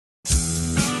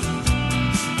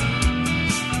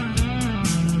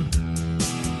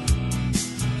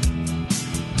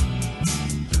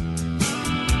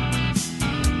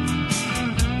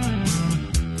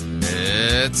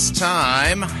It's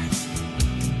time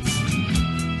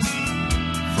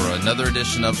for another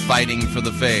edition of Fighting for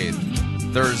the Faith,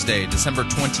 Thursday, December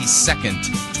 22nd,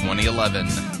 2011.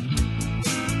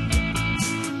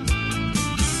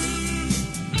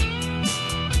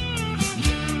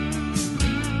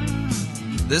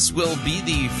 This will be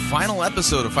the final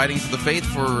episode of Fighting for the Faith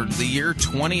for the year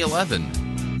 2011.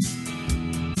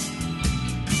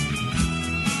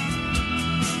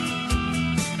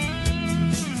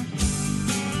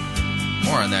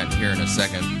 More on that here in a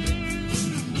second.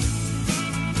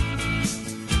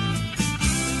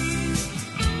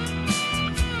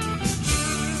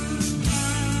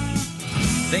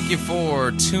 Thank you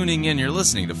for tuning in. You're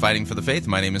listening to Fighting for the Faith.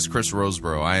 My name is Chris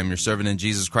Roseborough. I am your servant in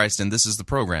Jesus Christ, and this is the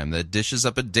program that dishes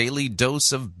up a daily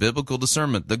dose of biblical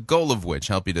discernment, the goal of which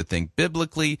help you to think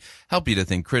biblically, help you to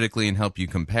think critically, and help you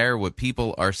compare what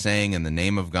people are saying in the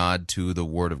name of God to the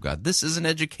Word of God. This is an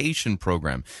education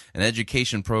program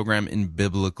in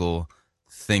biblical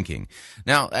thinking.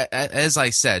 Now, as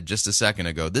I said just a second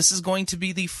ago, this is going to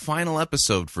be the final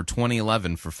episode for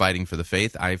 2011 for Fighting for the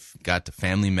Faith. I've got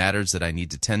family matters that I need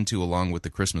to tend to along with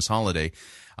the Christmas holiday.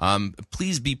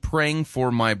 Please be praying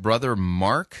for my brother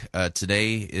Mark.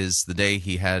 Today is the day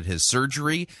he had his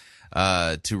surgery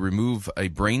to remove a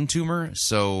brain tumor.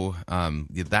 So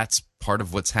that's part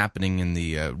of what's happening in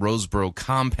the Roseborough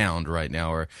compound right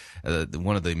now, or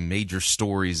one of the major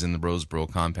stories in the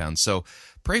Roseborough compound. So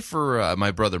pray for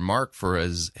my brother Mark for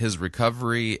his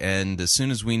recovery, and as soon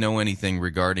as we know anything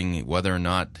regarding whether or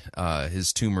not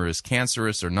his tumor is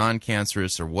cancerous or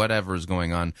non-cancerous or whatever is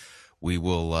going on, we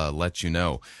will let you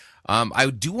know.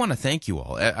 I do want to thank you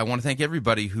all. I want to thank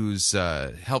everybody who's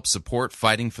helped support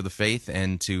Fighting for the Faith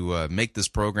and to make this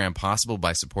program possible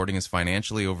by supporting us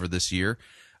financially over this year.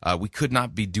 We could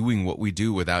not be doing what we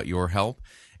do without your help.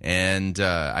 And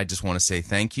I just want to say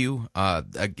thank you.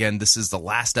 Again, this is the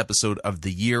last episode of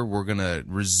the year. We're going to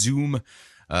resume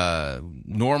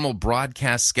normal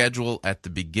broadcast schedule at the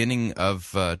beginning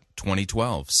of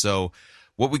 2012. So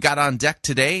what we got on deck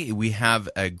today, we have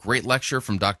a great lecture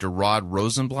from Dr. Rod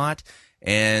Rosenbladt,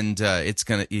 and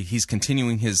he's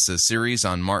continuing his series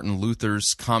on Martin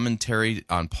Luther's commentary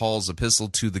on Paul's epistle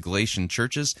to the Galatian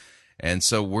churches. And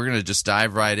so we're going to just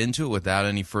dive right into it without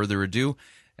any further ado.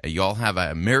 You all have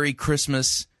a Merry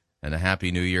Christmas and a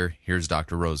Happy New Year. Here's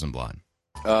Dr. Rosenblatt.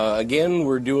 Again,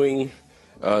 we're doing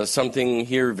something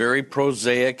here very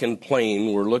prosaic and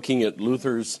plain. We're looking at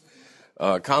Luther's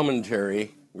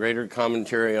commentary, greater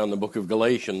commentary on the book of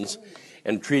Galatians,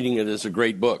 and treating it as a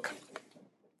great book.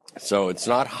 So it's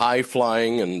not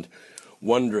high-flying and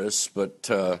wondrous, but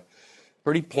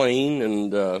pretty plain,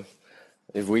 and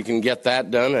if we can get that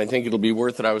done, I think it'll be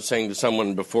worth it. I was saying to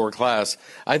someone before class,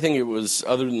 I think it was,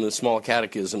 other than the Small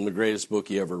Catechism, the greatest book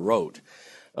he ever wrote.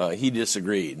 He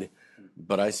disagreed,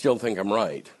 but I still think I'm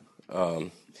right.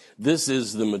 This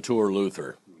is the mature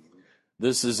Luther.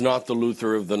 This is not the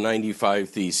Luther of the 95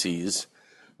 Theses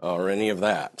or any of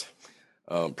that.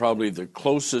 Probably the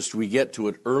closest we get to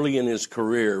it early in his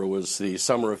career was the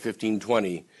summer of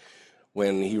 1520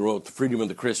 when he wrote The Freedom of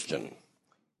the Christian.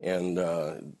 And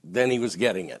then he was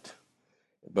getting it.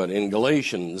 But in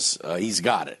Galatians, he's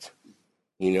got it.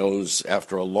 He knows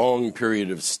after a long period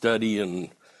of study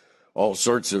and all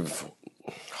sorts of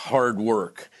hard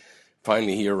work,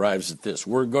 finally he arrives at this.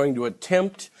 We're going to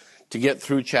attempt to get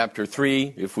through chapter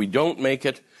 3. If we don't make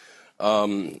it,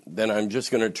 then I'm just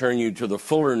going to turn you to the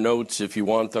fuller notes if you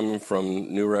want them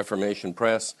from New Reformation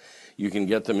Press. You can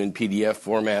get them in PDF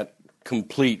format,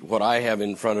 complete what I have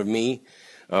in front of me.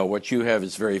 What you have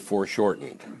is very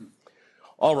foreshortened.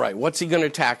 All right, what's he going to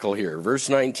tackle here? Verse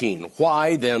 19,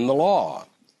 why then the law?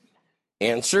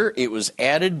 Answer, it was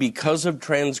added because of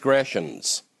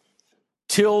transgressions,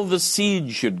 till the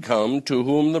seed should come to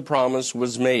whom the promise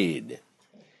was made.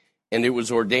 And it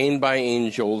was ordained by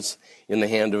angels in the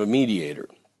hand of a mediator.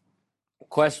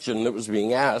 Question that was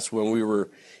being asked when we were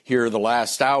here the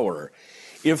last hour.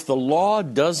 If the law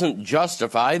doesn't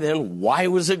justify, then why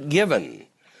was it given?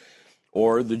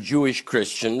 Or the Jewish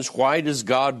Christians, why does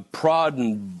God prod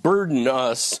and burden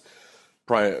us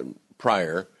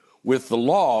prior with the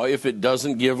law if it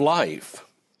doesn't give life?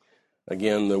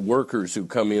 Again, the workers who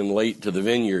come in late to the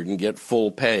vineyard and get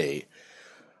full pay.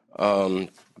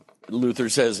 Luther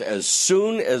says, as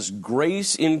soon as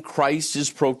grace in Christ is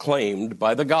proclaimed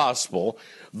by the gospel,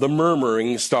 the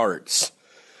murmuring starts.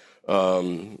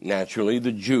 Naturally,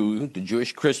 the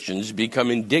Jewish Christians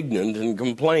become indignant and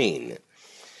complain.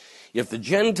 If the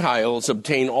Gentiles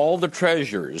obtain all the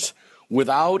treasures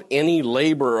without any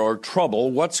labor or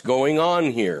trouble, what's going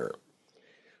on here?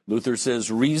 Luther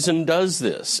says reason does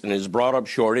this and is brought up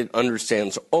short. It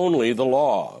understands only the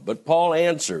law. But Paul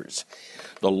answers,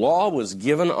 the law was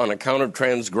given on account of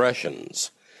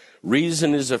transgressions.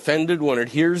 Reason is offended when it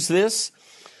hears this,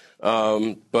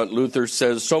 but Luther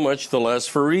says so much the less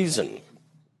for reason.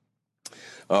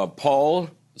 Paul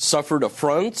suffered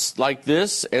affronts like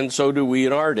this, and so do we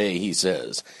in our day, he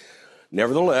says.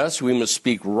 Nevertheless, we must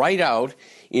speak right out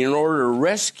in order to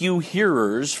rescue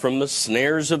hearers from the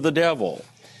snares of the devil.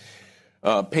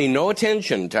 Pay no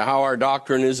attention to how our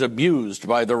doctrine is abused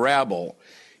by the rabble.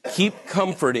 Keep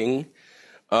comforting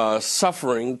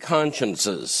suffering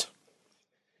consciences.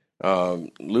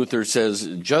 Luther says,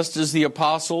 just as the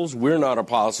apostles, we're not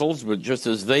apostles, but just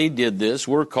as they did this,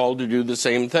 we're called to do the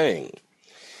same thing.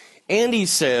 And he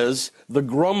says, the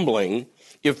grumbling,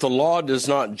 if the law does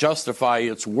not justify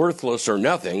it's worthless or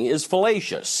nothing, is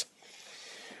fallacious.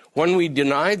 When we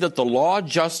deny that the law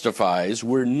justifies,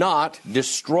 we're not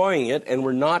destroying it and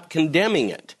we're not condemning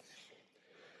it.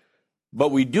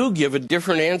 But we do give a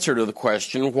different answer to the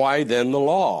question, why then the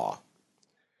law?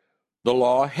 The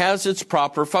law has its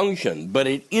proper function, but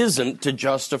it isn't to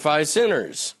justify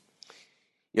sinners.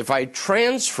 If I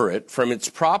transfer it from its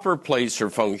proper place or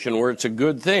function where it's a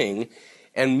good thing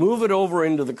and move it over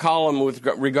into the column with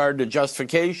regard to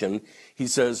justification, he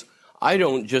says, I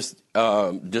don't just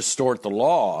distort the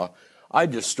law, I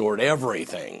distort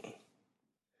everything.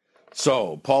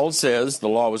 So, Paul says the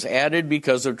law was added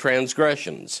because of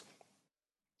transgressions.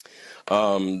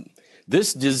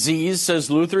 This disease,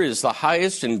 says Luther, is the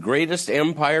highest and greatest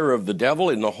empire of the devil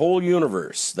in the whole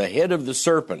universe, the head of the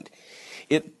serpent.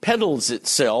 It peddles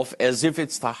itself as if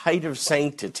it's the height of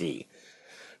sanctity,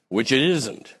 which it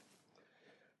isn't.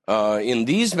 In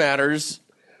these matters,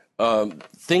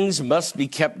 things must be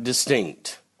kept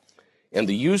distinct, and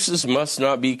the uses must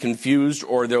not be confused,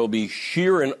 or there will be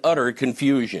sheer and utter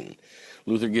confusion.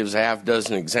 Luther gives a half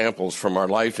dozen examples from our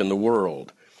life in the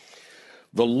world.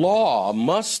 The law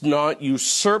must not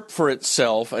usurp for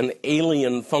itself an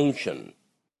alien function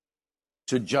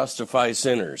to justify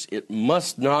sinners. It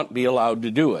must not be allowed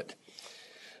to do it.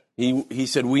 He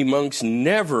said, we monks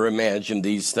never imagined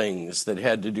these things that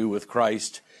had to do with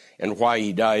Christ and why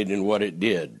he died and what it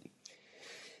did.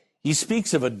 He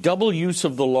speaks of a double use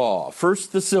of the law.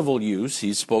 First, the civil use.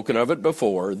 He's spoken of it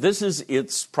before. This is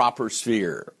its proper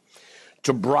sphere.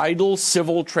 To bridle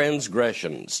civil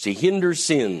transgressions, to hinder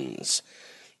sins,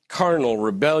 carnal,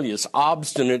 rebellious,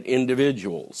 obstinate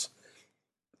individuals.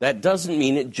 That doesn't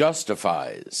mean it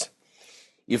justifies.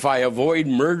 If I avoid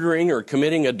murdering or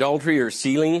committing adultery or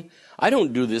stealing, I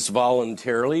don't do this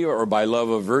voluntarily or by love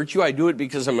of virtue. I do it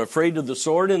because I'm afraid of the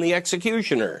sword and the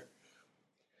executioner.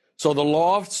 So the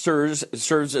law serves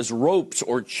as ropes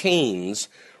or chains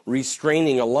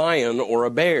restraining a lion or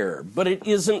a bear, but it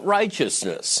isn't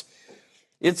righteousness.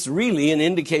 It's really an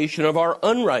indication of our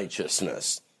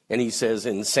unrighteousness. And he says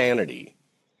insanity.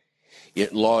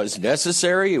 Law is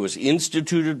necessary. It was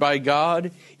instituted by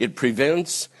God. It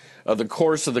prevents the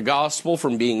course of the gospel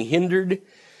from being hindered.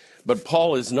 But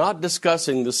Paul is not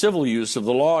discussing the civil use of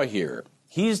the law here.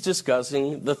 He's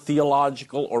discussing the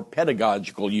theological or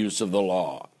pedagogical use of the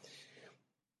law.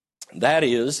 That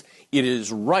is, it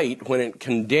is right when it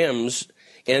condemns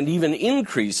and even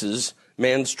increases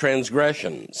man's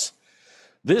transgressions.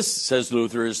 This, says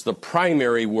Luther, is the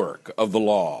primary work of the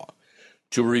law,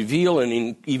 to reveal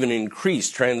and even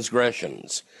increase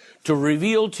transgressions, to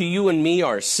reveal to you and me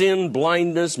our sin,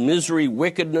 blindness, misery,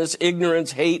 wickedness,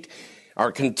 ignorance, hate,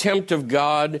 our contempt of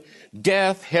God,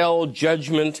 death, hell,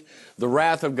 judgment, the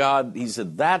wrath of God. He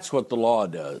said that's what the law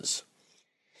does.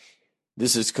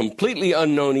 This is completely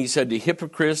unknown, he said, to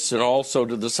hypocrites and also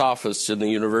to the sophists in the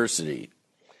university.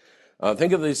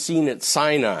 Think of the scene at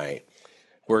Sinai,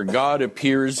 where God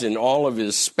appears in all of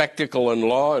his spectacle and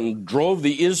law and drove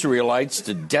the Israelites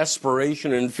to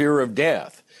desperation and fear of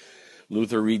death.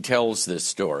 Luther retells this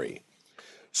story.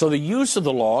 So the use of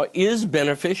the law is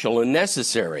beneficial and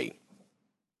necessary.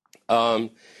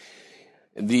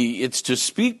 It's to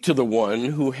speak to the one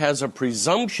who has a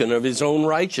presumption of his own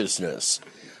righteousness,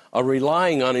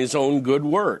 relying on his own good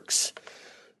works.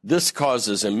 This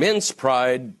causes immense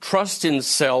pride, trust in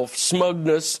self,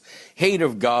 smugness, hate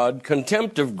of God,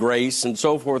 contempt of grace, and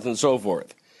so forth and so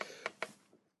forth.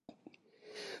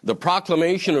 The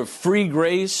proclamation of free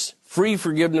grace, free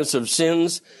forgiveness of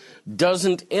sins,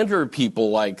 doesn't enter people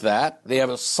like that. They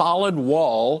have a solid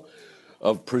wall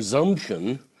of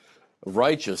presumption of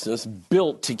righteousness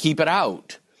built to keep it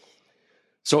out.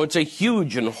 So it's a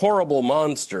huge and horrible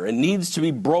monster and needs to be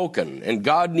broken, and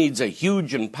God needs a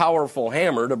huge and powerful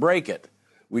hammer to break it.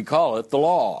 We call it the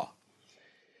law.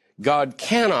 God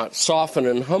cannot soften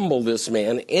and humble this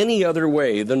man any other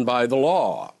way than by the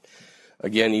law.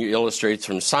 Again, he illustrates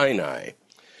from Sinai.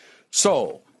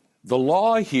 So, the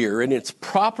law here in its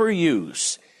proper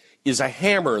use is a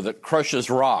hammer that crushes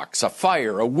rocks, a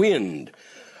fire, a wind,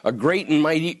 a great and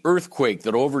mighty earthquake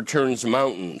that overturns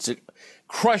mountains. It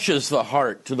crushes the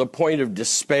heart to the point of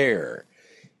despair.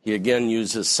 He again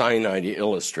uses Sinai to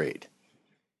illustrate.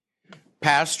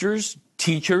 Pastors,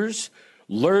 teachers,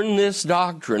 learn this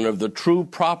doctrine of the true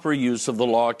proper use of the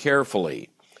law carefully.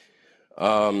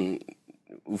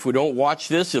 If we don't watch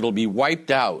this, it'll be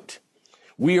wiped out.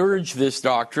 We urge this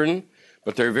doctrine,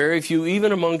 but there are very few,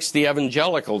 even amongst the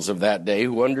evangelicals of that day,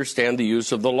 who understand the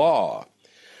use of the law.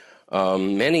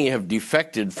 Many have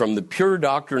defected from the pure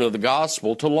doctrine of the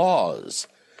gospel to laws.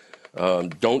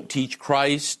 Don't teach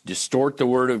Christ, distort the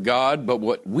word of God, but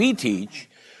what we teach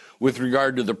with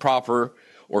regard to the proper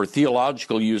or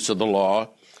theological use of the law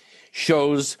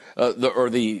shows,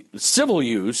 the civil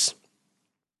use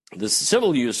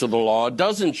of the law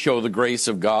doesn't show the grace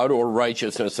of God or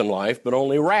righteousness in life, but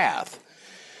only wrath.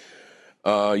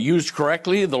 Used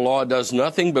correctly, the law does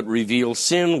nothing but reveal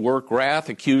sin, work wrath,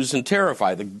 accuse, and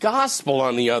terrify. The gospel,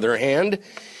 on the other hand,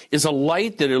 is a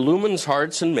light that illumines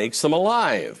hearts and makes them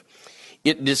alive.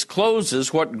 It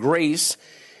discloses what grace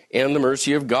and the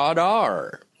mercy of God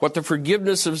are, what the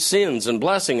forgiveness of sins and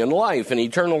blessing and life and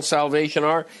eternal salvation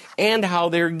are, and how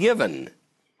they're given.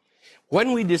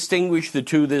 When we distinguish the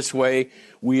two this way,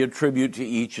 we attribute to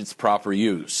each its proper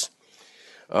use.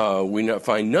 We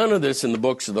find none of this in the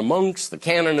books of the monks, the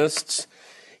canonists,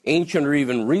 ancient or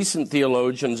even recent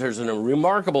theologians. There's a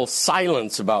remarkable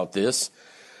silence about this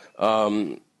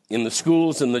in the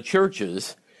schools and the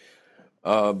churches,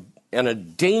 and a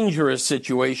dangerous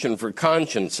situation for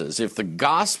consciences. If the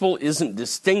gospel isn't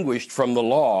distinguished from the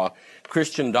law,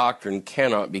 Christian doctrine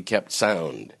cannot be kept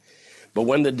sound. But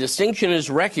when the distinction is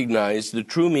recognized, the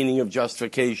true meaning of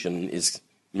justification is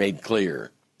made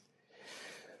clear.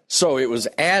 So it was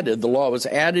added, the law was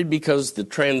added because of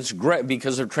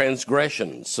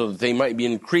transgressions, so that they might be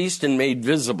increased and made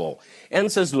visible. And,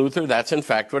 says Luther, that's in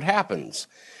fact what happens.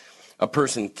 A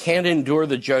person can't endure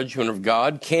the judgment of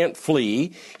God, can't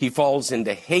flee. He falls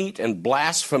into hate and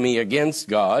blasphemy against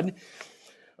God.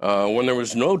 When there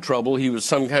was no trouble, he was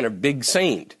some kind of big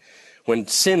saint. When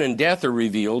sin and death are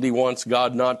revealed, he wants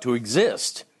God not to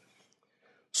exist.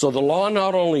 So the law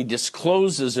not only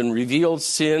discloses and reveals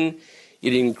sin,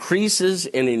 it increases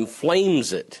and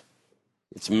inflames it.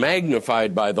 It's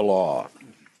magnified by the law.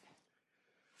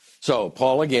 So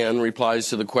Paul again replies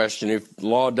to the question, if the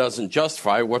law doesn't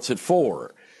justify, what's it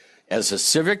for? As a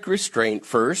civic restraint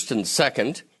first, and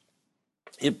second,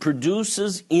 it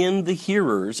produces in the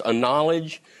hearers a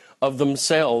knowledge of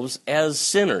themselves as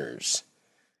sinners.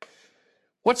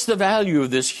 What's the value of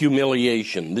this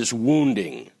humiliation, this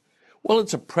wounding? Well,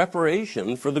 it's a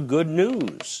preparation for the good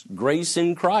news, grace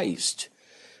in Christ.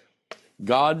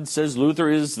 God, says Luther,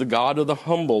 is the God of the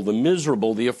humble, the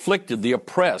miserable, the afflicted, the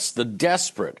oppressed, the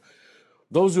desperate,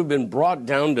 those who've been brought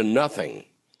down to nothing.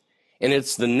 And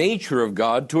it's the nature of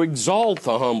God to exalt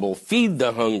the humble, feed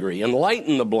the hungry,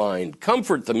 enlighten the blind,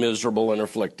 comfort the miserable and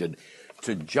afflicted,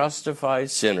 to justify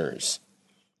sinners.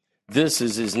 This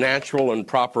is his natural and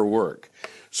proper work.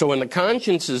 So when the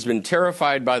conscience has been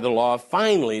terrified by the law,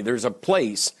 finally there's a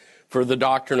place for the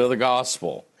doctrine of the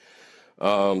gospel.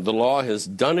 The law has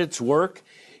done its work,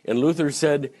 and Luther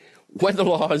said, when the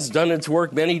law has done its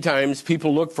work, many times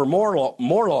people look for more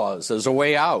laws as a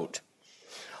way out.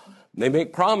 They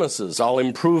make promises. I'll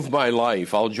improve my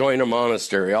life. I'll join a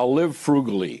monastery. I'll live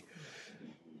frugally.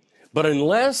 But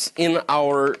unless in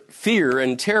our fear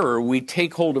and terror we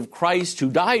take hold of Christ who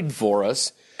died for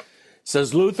us,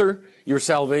 says Luther, your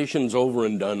salvation's over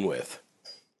and done with.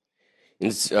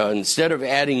 Instead of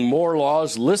adding more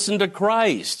laws, listen to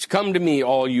Christ. Come to me,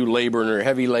 all you labor and are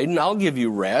heavy laden. I'll give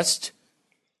you rest.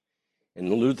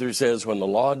 And Luther says when the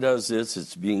law does this,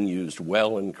 it's being used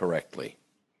well and correctly.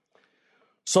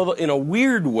 So in a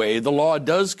weird way, the law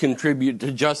does contribute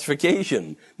to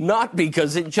justification, not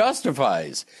because it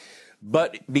justifies,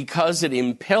 but because it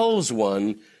impels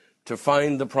one to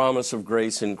find the promise of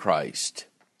grace in Christ.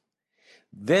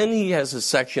 Then he has a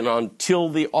section on till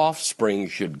the offspring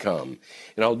should come.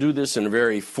 And I'll do this in a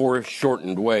very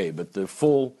foreshortened way, but the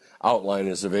full outline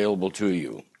is available to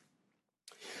you.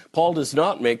 Paul does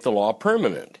not make the law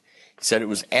permanent. He said it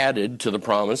was added to the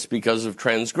promise because of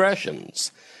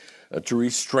transgressions, to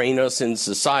restrain us in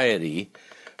society,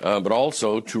 but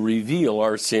also to reveal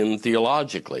our sin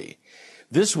theologically.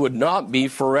 This would not be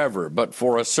forever, but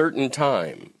for a certain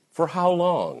time. For how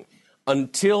long?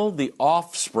 Until the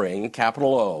offspring,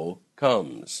 capital O,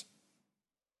 comes.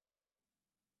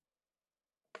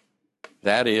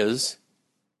 That is,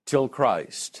 till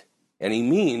Christ. And he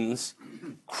means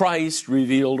Christ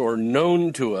revealed or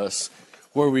known to us,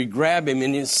 where we grab him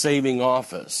in his saving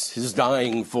office, his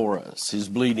dying for us, his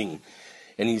bleeding.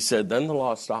 And he said, then the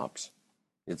law stops.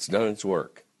 It's done its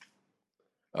work.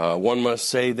 One must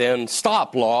say then,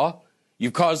 stop, law.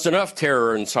 You've caused enough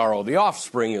terror and sorrow. The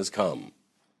offspring has come.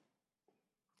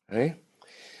 Okay?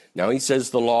 Now he says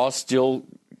the law still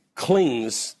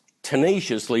clings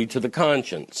tenaciously to the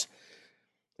conscience.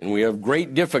 And we have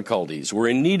great difficulties. We're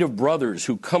in need of brothers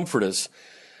who comfort us,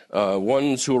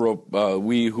 ones who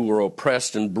are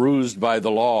oppressed and bruised by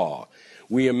the law.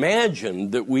 We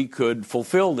imagined that we could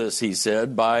fulfill this, he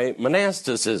said, by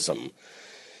monasticism.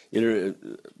 It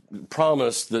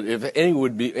promised that if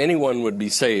anyone would be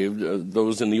saved,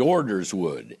 those in the orders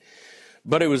would.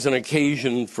 But it was an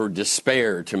occasion for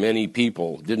despair to many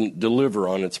people, didn't deliver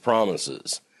on its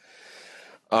promises.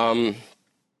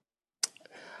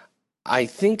 I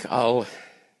think I'll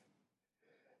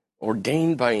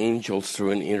ordain by angels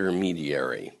through an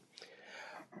intermediary.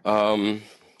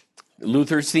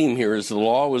 Luther's theme here is the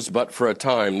law was but for a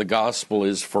time, the gospel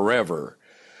is forever.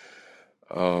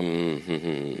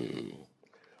 The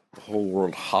whole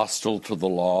world hostile to the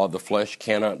law. The flesh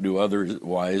cannot do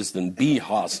otherwise than be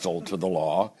hostile to the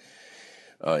law.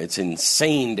 It's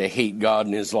insane to hate God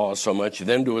and his law so much,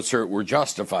 then to assert we're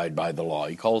justified by the law.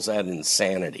 He calls that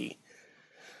insanity.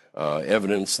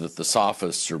 Evidence that the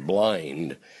sophists are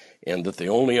blind and that they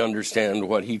only understand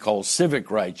what he calls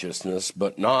civic righteousness,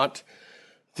 but not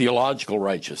theological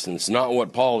righteousness, not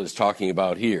what Paul is talking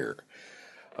about here.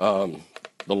 The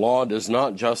law does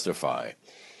not justify.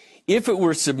 If it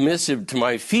were submissive to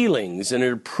my feelings and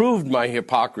it approved my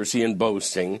hypocrisy and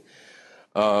boasting,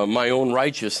 my own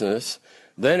righteousness,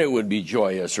 then it would be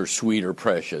joyous or sweet or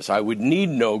precious. I would need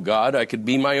no God. I could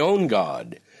be my own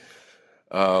God.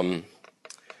 And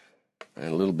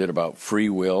a little bit about free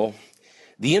will.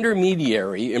 The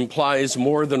intermediary implies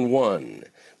more than one.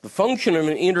 The function of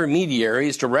an intermediary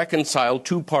is to reconcile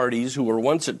two parties who were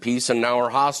once at peace and now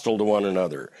are hostile to one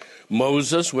another.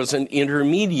 Moses was an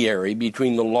intermediary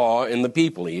between the law and the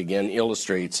people. He again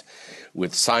illustrates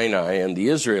with Sinai and the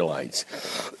Israelites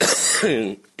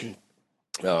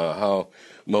how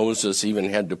Moses even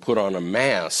had to put on a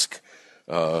mask.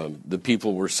 The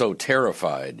people were so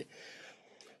terrified.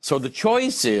 So the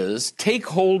choice is, take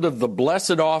hold of the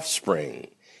blessed offspring.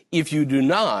 If you do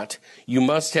not, you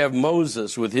must have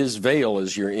Moses with his veil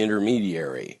as your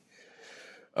intermediary.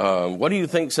 What do you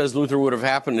think, says Luther, would have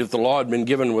happened if the law had been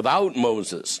given without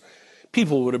Moses?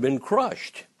 People would have been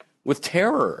crushed with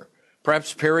terror,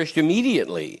 perhaps perished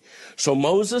immediately. So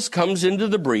Moses comes into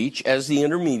the breach as the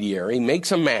intermediary,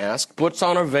 makes a mask, puts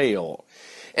on a veil,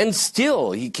 and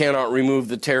still he cannot remove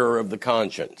the terror of the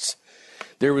conscience.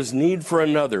 There was need for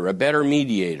another, a better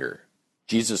mediator,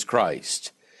 Jesus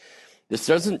Christ. This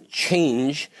doesn't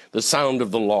change the sound of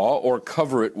the law or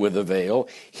cover it with a veil.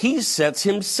 He sets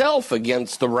himself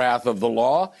against the wrath of the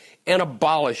law and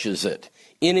abolishes it.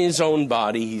 In his own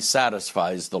body, he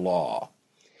satisfies the law.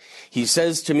 He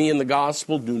says to me in the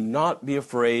gospel, do not be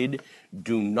afraid,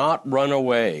 do not run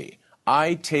away.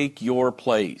 I take your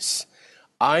place.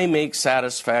 I make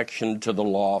satisfaction to the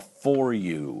law for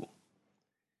you.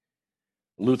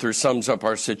 Luther sums up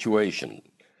our situation.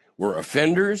 We're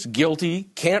offenders,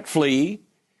 guilty, can't flee.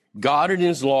 God and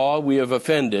his law we have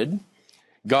offended.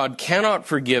 God cannot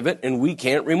forgive it, and we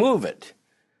can't remove it.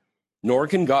 Nor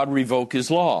can God revoke his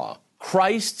law.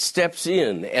 Christ steps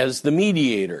in as the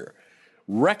mediator,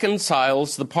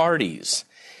 reconciles the parties,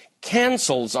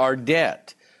 cancels our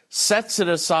debt, sets it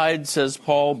aside, says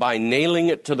Paul, by nailing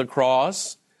it to the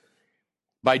cross.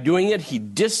 By doing it, he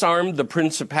disarmed the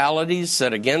principalities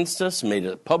set against us, made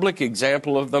a public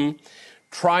example of them,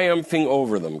 triumphing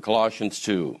over them, Colossians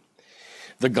 2.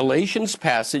 The Galatians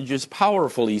passage is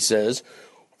powerful, he says,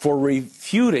 for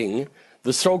refuting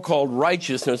the so-called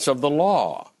righteousness of the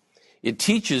law. It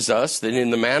teaches us that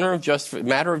in the matter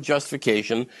of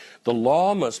justification, the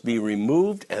law must be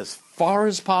removed as far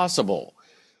as possible.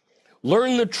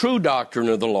 Learn the true doctrine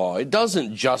of the law. It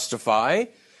doesn't justify.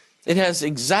 It has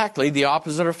exactly the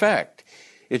opposite effect.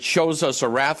 It shows us a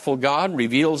wrathful God,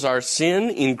 reveals our sin,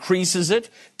 increases it,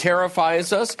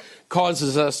 terrifies us,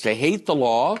 causes us to hate the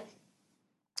law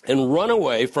and run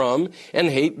away from and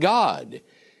hate God.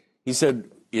 He said,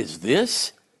 is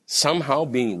this somehow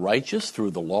being righteous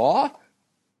through the law?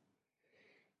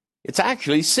 It's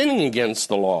actually sinning against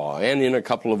the law, and in a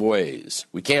couple of ways.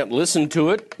 We can't listen to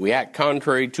it, we act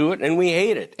contrary to it, and we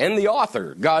hate it. And the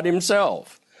author, God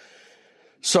himself.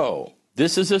 So,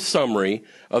 this is a summary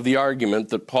of the argument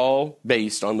that Paul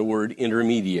based on the word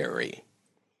intermediary.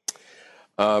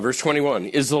 Verse 21,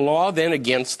 is the law then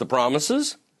against the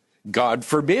promises? God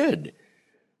forbid.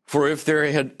 For if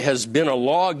there has been a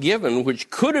law given which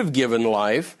could have given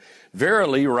life,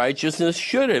 verily righteousness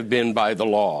should have been by the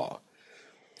law.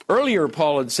 Earlier,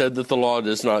 Paul had said that the law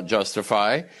does not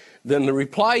justify. Then the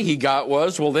reply he got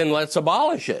was, well, then let's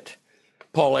abolish it.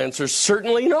 Paul answers,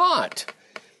 certainly not.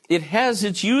 It has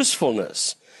its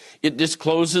usefulness. It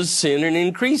discloses sin and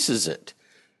increases it.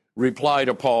 Reply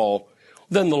to Paul,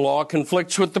 then the law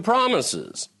conflicts with the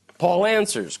promises. Paul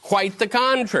answers, quite the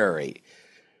contrary.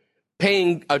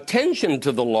 Paying attention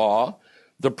to the law,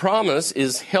 the promise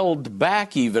is held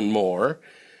back even more,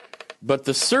 but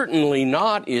the certainly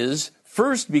not is,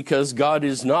 first, because God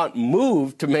is not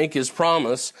moved to make his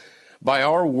promise by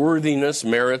our worthiness,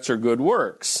 merits, or good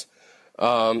works.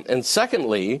 And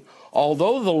secondly,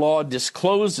 although the law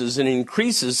discloses and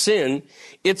increases sin,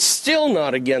 it's still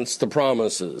not against the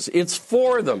promises. It's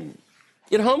for them.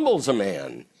 It humbles a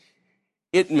man.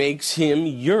 It makes him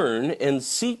yearn and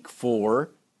seek for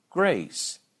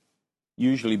grace,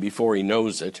 usually before he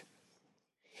knows it.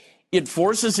 It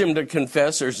forces him to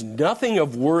confess there's nothing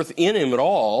of worth in him at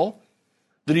all,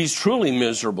 that he's truly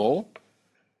miserable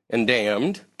and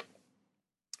damned.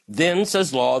 Then,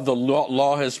 says law, the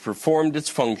law has performed its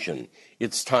function.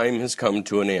 Its time has come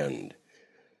to an end.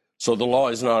 So the law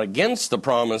is not against the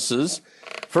promises,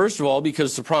 first of all,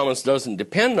 because the promise doesn't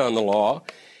depend on the law,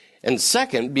 and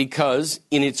second, because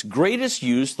in its greatest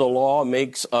use, the law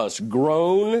makes us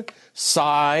groan,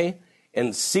 sigh,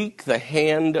 and seek the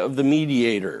hand of the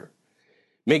mediator,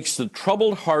 makes the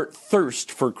troubled heart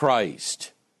thirst for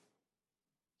Christ.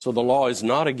 So the law is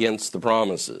not against the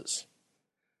promises.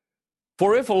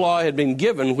 For if a law had been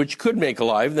given which could make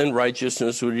alive, then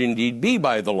righteousness would indeed be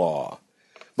by the law.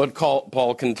 But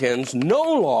Paul contends, no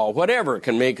law whatever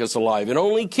can make us alive. It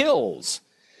only kills.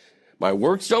 My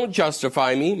works don't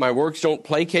justify me. My works don't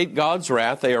placate God's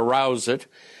wrath. They arouse it.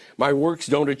 My works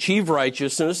don't achieve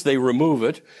righteousness. They remove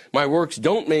it. My works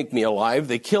don't make me alive.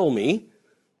 They kill me.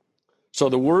 So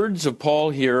the words of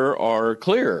Paul here are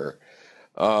clear,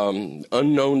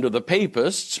 unknown to the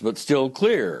papists, but still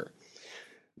clear.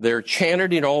 They're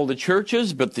chanted in all the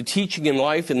churches, but the teaching and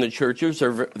life in the churches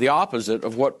are the opposite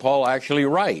of what Paul actually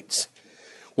writes.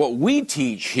 What we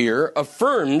teach here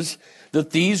affirms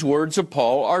that these words of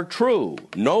Paul are true.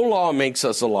 No law makes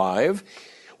us alive.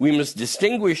 We must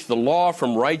distinguish the law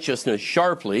from righteousness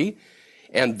sharply,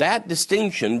 and that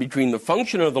distinction between the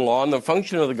function of the law and the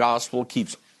function of the gospel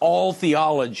keeps all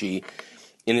theology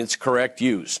in its correct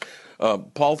use.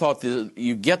 Paul thought that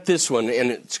you get this one and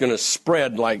it's going to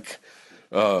spread like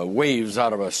waves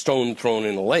out of a stone thrown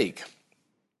in a lake.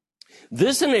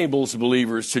 This enables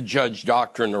believers to judge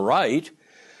doctrine aright.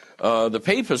 The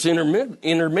papists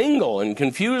intermingle and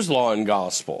confuse law and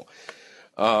gospel.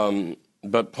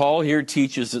 But Paul here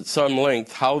teaches at some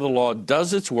length how the law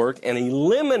does its work and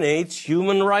eliminates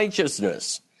human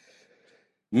righteousness,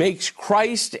 makes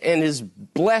Christ and his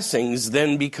blessings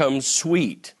then become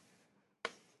sweet.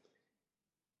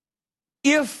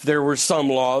 If there were some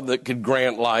law that could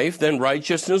grant life, then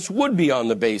righteousness would be on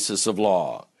the basis of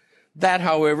law. That,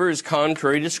 however, is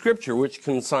contrary to Scripture, which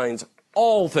consigns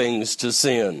all things to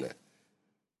sin.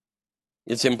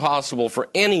 It's impossible for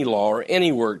any law or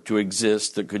any work to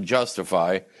exist that could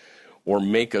justify or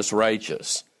make us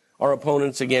righteous. Our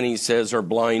opponents, again, he says, are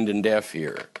blind and deaf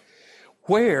here.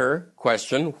 Where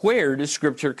does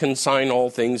Scripture consign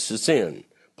all things to sin?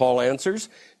 Paul answers,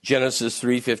 Genesis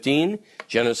 3:15,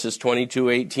 Genesis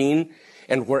 22:18,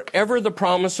 and wherever the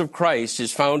promise of Christ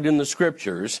is found in the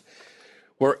Scriptures,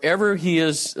 wherever he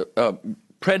is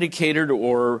predicated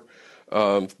or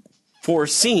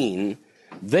foreseen,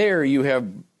 there you have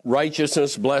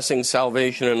righteousness, blessing,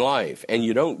 salvation, and life, and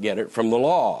you don't get it from the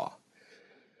law.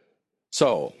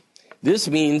 So, this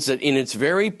means that in its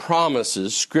very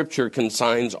promises, Scripture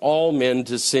consigns all men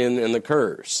to sin and the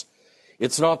curse.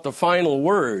 It's not the final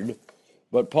word,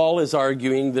 but Paul is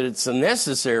arguing that it's a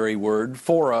necessary word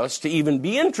for us to even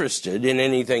be interested in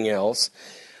anything else,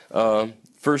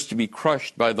 first to be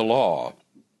crushed by the law.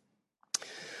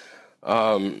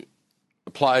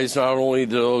 Applies not only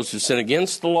to those who sin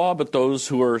against the law, but those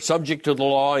who are subject to the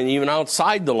law and even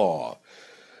outside the law.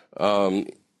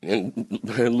 And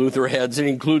Luther adds, it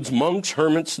includes monks,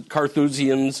 hermits,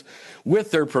 Carthusians, with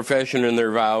their profession and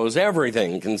their vows,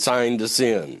 everything consigned to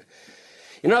sin.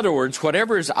 In other words,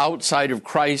 whatever is outside of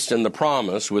Christ and the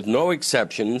promise, with no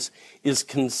exceptions, is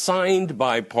consigned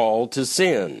by Paul to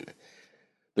sin.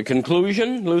 The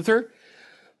conclusion, Luther?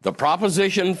 The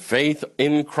proposition, faith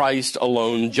in Christ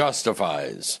alone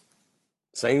justifies.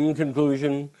 Same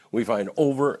conclusion we find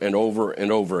over and over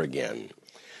and over again.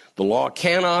 The law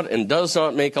cannot and does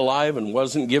not make alive and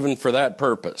wasn't given for that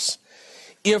purpose.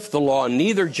 If the law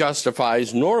neither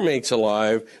justifies nor makes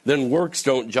alive, then works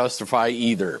don't justify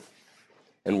either.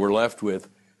 And we're left with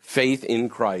faith in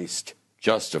Christ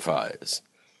justifies.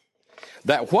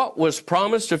 That what was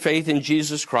promised to faith in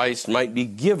Jesus Christ might be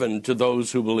given to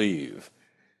those who believe.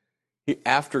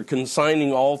 After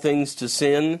consigning all things to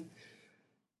sin,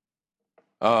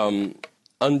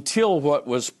 until what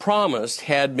was promised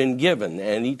had been given.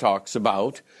 And he talks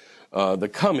about the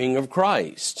coming of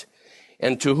Christ.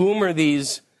 And to whom are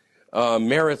these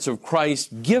merits of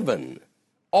Christ given?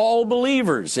 All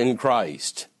believers in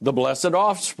Christ, the blessed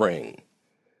offspring.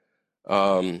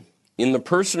 In the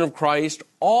person of Christ,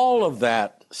 all of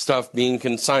that stuff being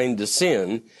consigned to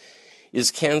sin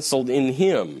is canceled in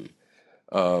him.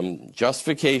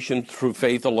 Justification through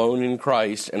faith alone in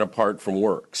Christ and apart from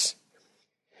works.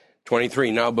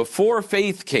 23, now before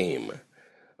faith came,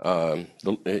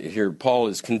 here Paul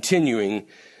is continuing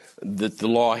that the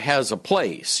law has a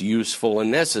place, useful and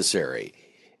necessary,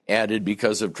 added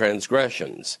because of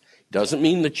transgressions. Doesn't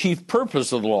mean the chief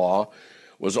purpose of the law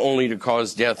was only to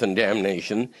cause death and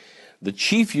damnation. The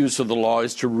chief use of the law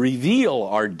is to reveal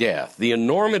our death, the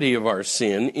enormity of our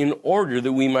sin, in order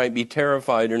that we might be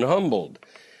terrified and humbled.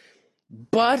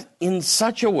 But in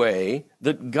such a way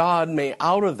that God may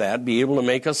out of that be able to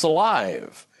make us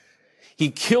alive.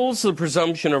 He kills the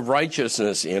presumption of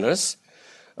righteousness in us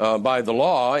by the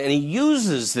law, and he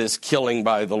uses this killing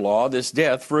by the law, this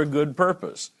death, for a good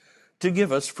purpose, to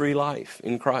give us free life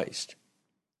in Christ.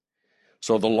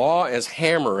 So the law as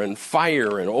hammer and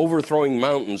fire and overthrowing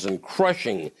mountains and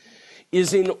crushing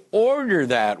is in order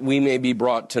that we may be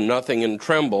brought to nothing and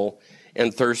tremble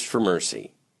and thirst for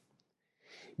mercy.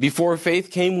 Before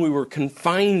faith came, we were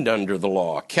confined under the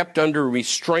law, kept under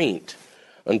restraint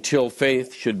until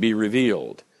faith should be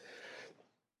revealed.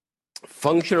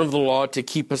 Function of the law to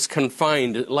keep us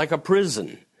confined like a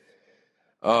prison.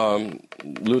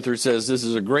 Luther says this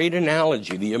is a great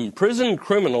analogy. The imprisoned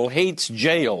criminal hates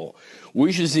jail,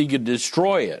 wishes he could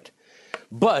destroy it.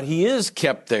 But he is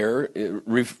kept there,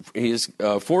 he is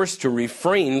forced to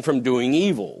refrain from doing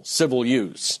evil, civil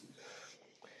use.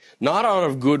 Not out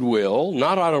of goodwill,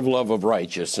 not out of love of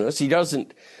righteousness. He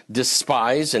doesn't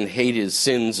despise and hate his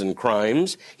sins and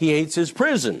crimes. He hates his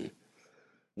prison,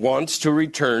 wants to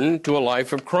return to a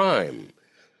life of crime.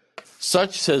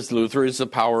 Such, says Luther, is the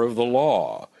power of the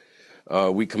law.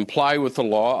 We comply with the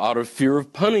law out of fear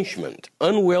of punishment,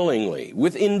 unwillingly,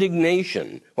 with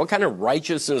indignation. What kind of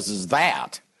righteousness is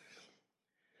that?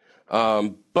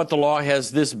 But the law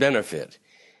has this benefit.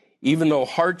 Even though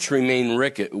hearts remain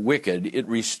wicked, it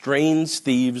restrains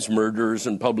thieves, murderers,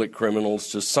 and public criminals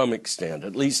to some extent,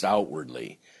 at least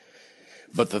outwardly.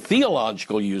 But the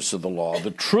theological use of the law, the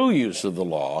true use of the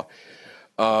law,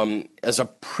 as a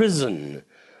prison,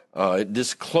 it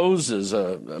discloses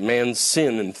a man's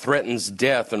sin and threatens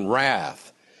death and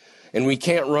wrath. And we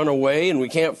can't run away and we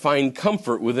can't find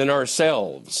comfort within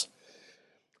ourselves.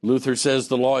 Luther says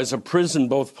the law is a prison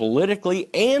both politically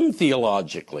and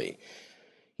theologically.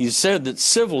 He said that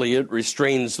civilly it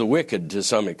restrains the wicked to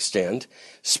some extent.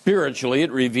 Spiritually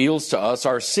it reveals to us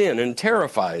our sin and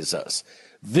terrifies us.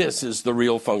 This is the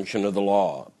real function of the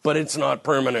law, but it's not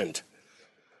permanent.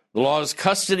 The law's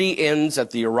custody ends at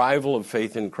the arrival of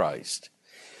faith in Christ.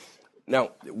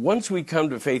 Now, once we come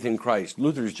to faith in Christ,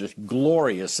 Luther's just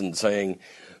glorious in saying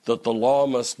that the law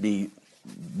must be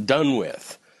done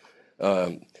with.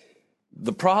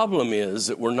 The problem is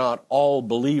that we're not all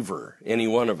believer, any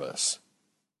one of us.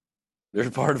 There's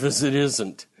part of us that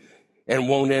isn't and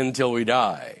won't end till we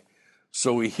die.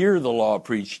 So we hear the law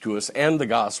preached to us and the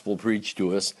gospel preached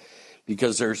to us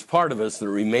because there's part of us that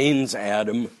remains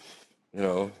Adam,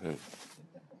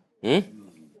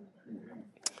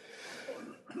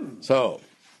 So,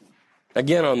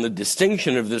 again, on the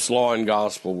distinction of this law and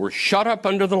gospel, we're shut up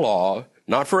under the law,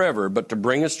 not forever, but to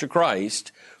bring us to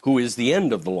Christ, who is the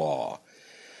end of the law.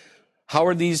 How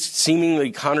are these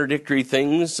seemingly contradictory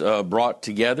things brought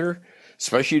together?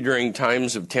 Especially during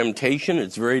times of temptation,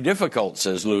 it's very difficult,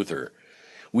 says Luther.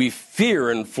 We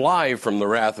fear and fly from the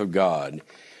wrath of God.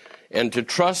 And to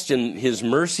trust in his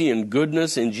mercy and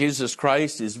goodness in Jesus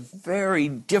Christ is very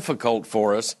difficult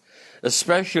for us,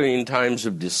 especially in times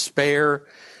of despair,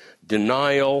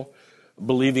 denial,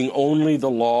 believing only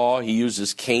the law. He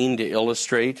uses Cain to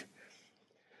illustrate.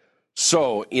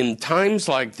 So, in times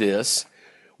like this,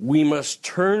 we must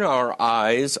turn our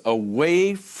eyes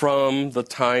away from the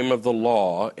time of the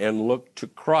law and look to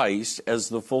Christ as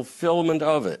the fulfillment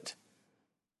of it.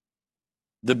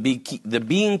 The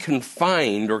being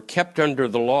confined or kept under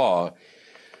the law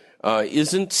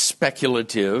isn't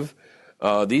speculative.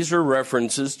 These are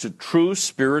references to true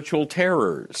spiritual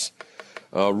terrors,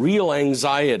 real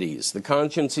anxieties. The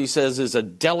conscience, he says, is a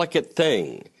delicate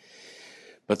thing.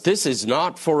 But this is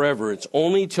not forever. It's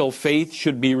only till faith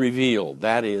should be revealed.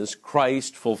 That is,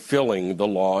 Christ fulfilling the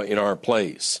law in our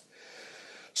place.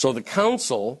 So the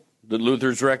counsel that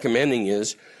Luther's recommending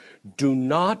is, do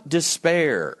not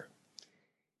despair.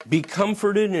 Be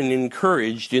comforted and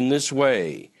encouraged in this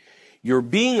way. You're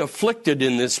being afflicted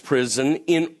in this prison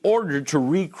in order to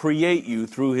recreate you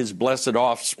through his blessed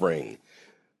offspring,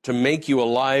 to make you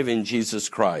alive in Jesus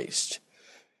Christ.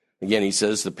 Again, he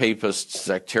says the papist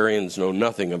sectarians know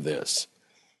nothing of this.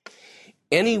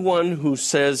 Anyone who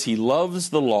says he loves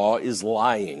the law is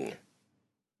lying,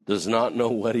 does not know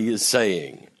what he is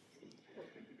saying.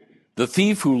 The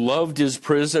thief who loved his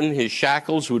prison, his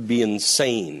shackles, would be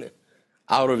insane,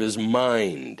 out of his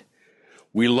mind.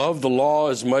 We love the law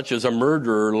as much as a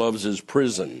murderer loves his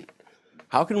prison.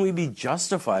 How can we be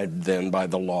justified then by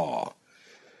the law?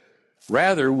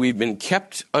 Rather, we've been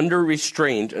kept under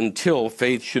restraint until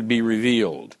faith should be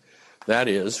revealed. That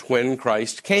is, when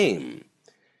Christ came.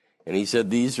 And he said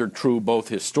these are true both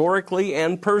historically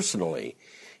and personally.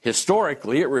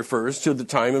 Historically, it refers to the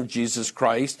time of Jesus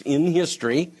Christ in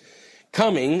history,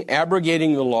 coming,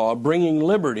 abrogating the law, bringing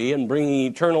liberty, and bringing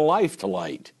eternal life to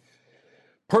light.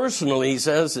 Personally, he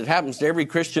says, it happens to every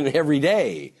Christian every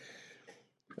day.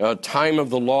 A time of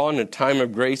the law and a time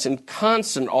of grace in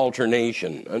constant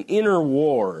alternation, an inner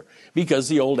war, because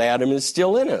the old Adam is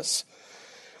still in us.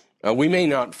 We may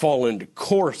not fall into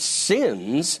coarse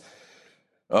sins,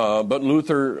 but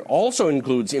Luther also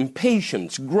includes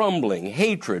impatience, grumbling,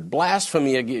 hatred,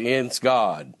 blasphemy against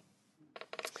God,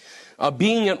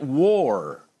 being at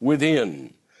war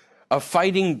within, a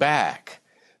fighting back,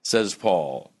 says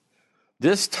Paul.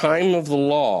 This time of the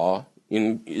law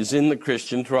is in the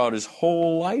Christian throughout his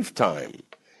whole lifetime,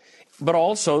 but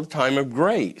also the time of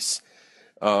grace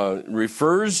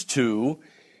refers to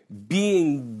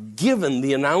being given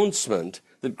the announcement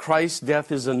that Christ's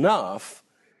death is enough.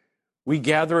 We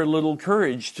gather a little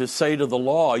courage to say to the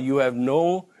law, you have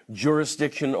no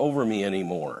jurisdiction over me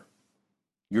anymore.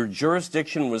 Your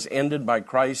jurisdiction was ended by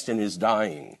Christ in his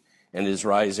dying and his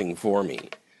rising for me.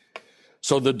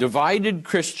 So the divided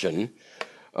Christian,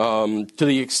 to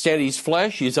the extent he's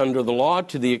flesh, he's under the law.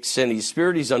 To the extent he's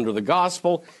spirit, he's under the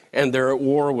gospel, and they're at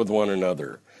war with one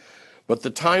another. But the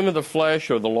time of the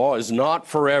flesh or the law is not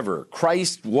forever.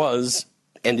 Christ was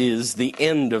and is the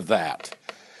end of that.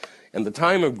 And the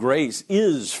time of grace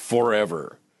is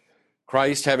forever.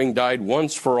 Christ, having died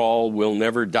once for all, will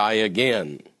never die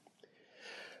again.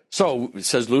 So,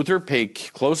 says Luther, pay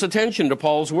close attention to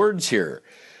Paul's words here.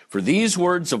 For these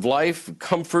words of life,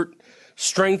 comfort,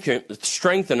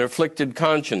 strengthen afflicted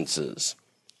consciences.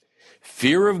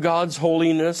 Fear of God's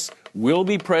holiness will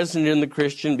be present in the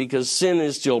Christian because sin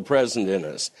is still present in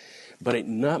us. But it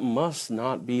must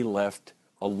not be left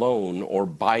alone or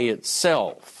by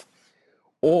itself,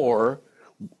 or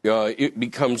it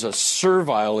becomes a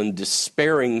servile and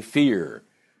despairing fear.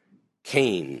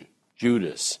 Cain,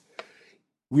 Judas.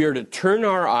 We are to turn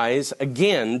our eyes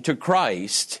again to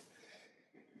Christ,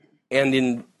 and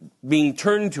in being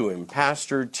turned to him,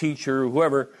 pastor, teacher,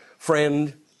 whoever,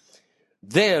 friend,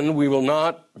 then we will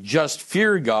not just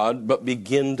fear God, but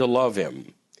begin to love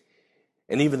him.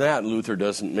 And even that, Luther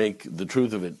doesn't make the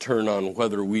truth of it turn on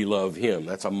whether we love him.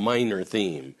 That's a minor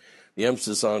theme. The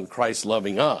emphasis on Christ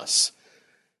loving us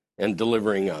and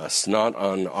delivering us, not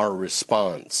on our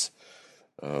response.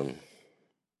 I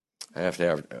have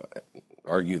to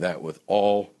argue that with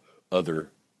all other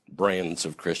brands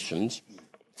of Christians.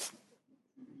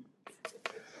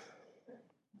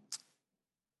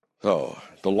 So,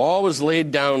 the law was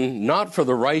laid down not for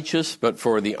the righteous, but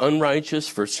for the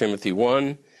unrighteous, 1 Timothy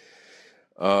 1.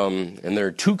 And there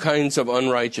are two kinds of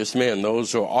unrighteous men,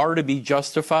 those who are to be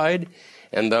justified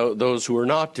and those who are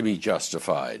not to be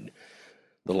justified.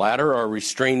 The latter are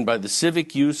restrained by the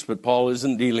civic use, but Paul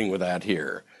isn't dealing with that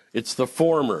here. It's the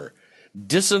former,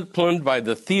 disciplined by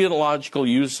the theological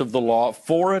use of the law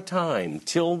for a time,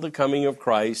 till the coming of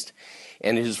Christ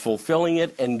and his fulfilling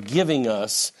it and giving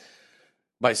us,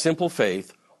 by simple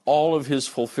faith, all of his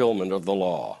fulfillment of the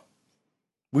law.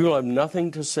 We will have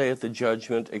nothing to say at the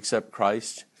judgment except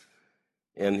Christ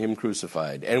and him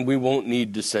crucified, and we won't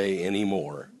need to say any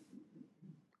more.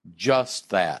 Just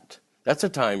that. That's a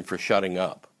time for shutting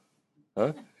up.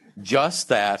 Huh? Just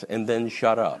that, and then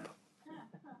shut up.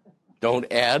 Don't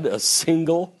add a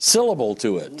single syllable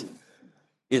to it.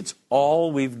 It's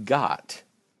all we've got.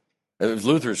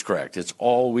 Luther's correct. It's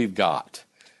all we've got.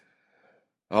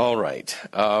 All right.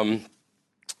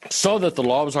 So that the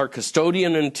law was our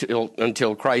custodian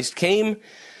until Christ came,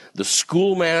 the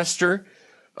schoolmaster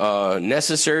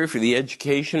necessary for the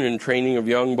education and training of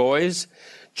young boys.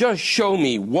 Just show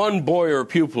me one boy or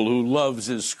pupil who loves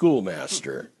his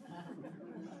schoolmaster.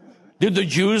 Did the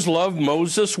Jews love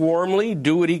Moses warmly,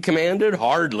 do what he commanded?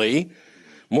 Hardly.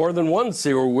 More than once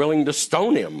they were willing to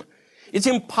stone him. It's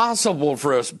impossible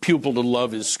for a pupil to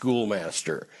love his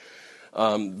schoolmaster.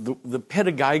 The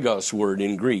pedagogos word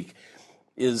in Greek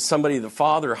is somebody the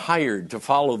father hired to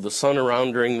follow the son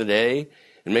around during the day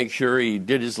and make sure he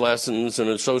did his lessons and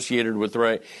associated with the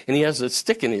right. And he has a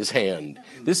stick in his hand.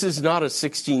 This is not a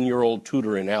 16-year-old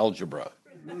tutor in algebra.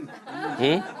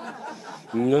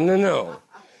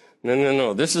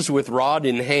 No. This is with rod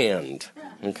in hand.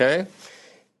 Okay?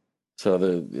 So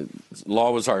the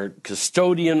law was our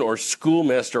custodian or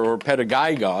schoolmaster or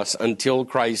pedagogos until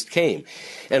Christ came.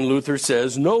 And Luther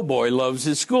says no boy loves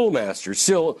his schoolmaster.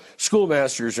 Still,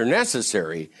 schoolmasters are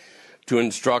necessary to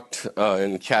instruct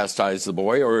and chastise the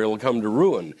boy, or he'll come to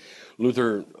ruin.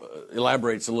 Luther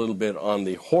elaborates a little bit on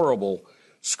the horrible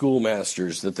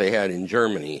schoolmasters that they had in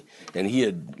Germany, and he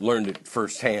had learned it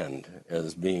firsthand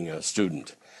as being a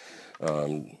student.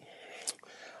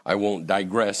 I won't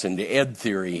digress into ed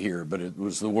theory here, but it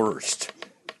was the worst.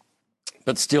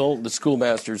 But still, the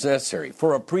schoolmaster is necessary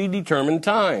for a predetermined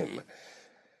time,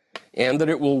 and that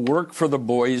it will work for the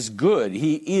boy's good.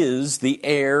 He is the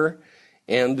heir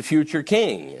and the future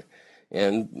king.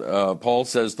 And Paul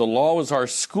says the law was our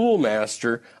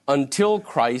schoolmaster until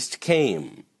Christ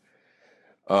came.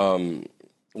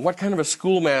 What kind of a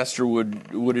schoolmaster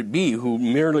would it be who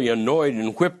merely annoyed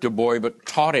and whipped a boy but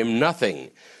taught him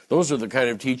nothing? Those are the kind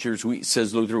of teachers,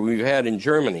 says Luther, we've had in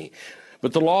Germany.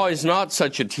 But the law is not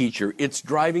such a teacher. It's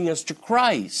driving us to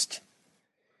Christ.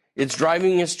 It's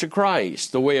driving us to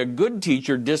Christ, the way a good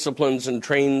teacher disciplines and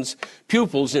trains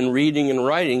pupils in reading and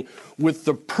writing with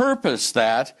the purpose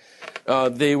that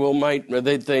they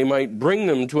might bring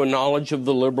them to a knowledge of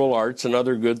the liberal arts and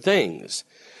other good things.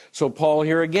 So Paul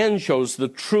here again shows the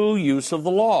true use of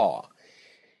the law.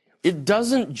 It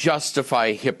doesn't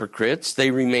justify hypocrites. They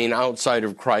remain outside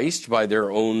of Christ by their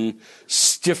own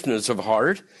stiffness of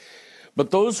heart.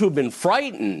 But those who've been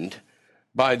frightened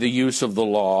by the use of the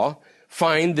law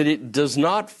find that it does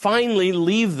not finally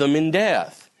leave them in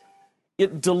death.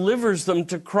 It delivers them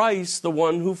to Christ, the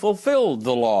one who fulfilled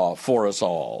the law for us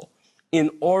all, in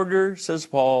order, says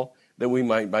Paul, that we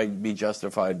might be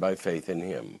justified by faith in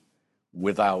him,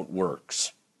 without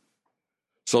works.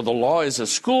 So the law is a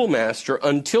schoolmaster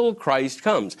until Christ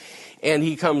comes. And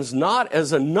he comes not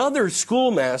as another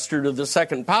schoolmaster to the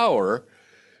second power,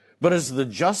 but as the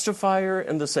justifier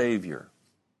and the Savior,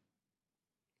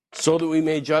 so that we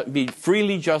may be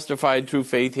freely justified through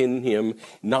faith in him,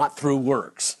 not through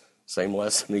works. Same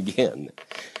lesson again.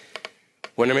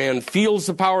 When a man feels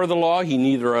the power of the law, he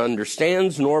neither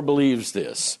understands nor believes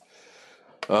this.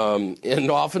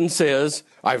 And often says,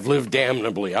 I've lived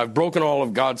damnably. I've broken all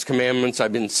of God's commandments.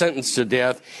 I've been sentenced to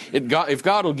death. If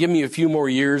God will give me a few more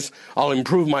years, I'll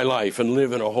improve my life and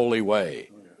live in a holy way.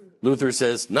 Luther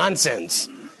says, nonsense.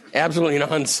 Absolutely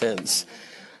nonsense.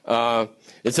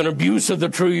 It's an abuse of the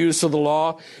true use of the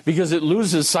law because it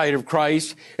loses sight of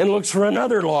Christ and looks for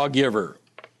another lawgiver.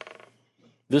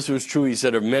 This was true, he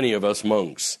said, of many of us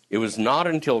monks. It was not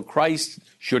until Christ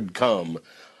should come,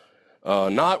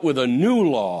 not with a new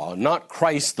law, not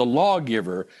Christ the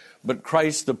lawgiver, but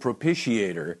Christ the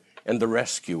propitiator and the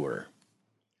rescuer.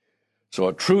 So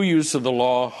a true use of the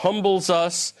law humbles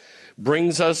us,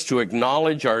 brings us to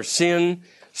acknowledge our sin,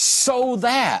 so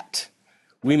that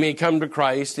we may come to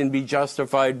Christ and be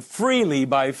justified freely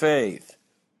by faith.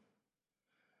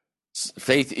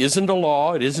 Faith isn't a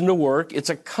law, it isn't a work, it's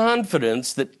a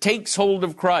confidence that takes hold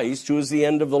of Christ, who is the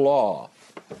end of the law.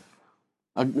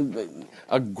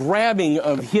 A grabbing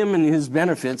of him and his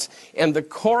benefits, and the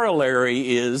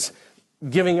corollary is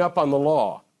giving up on the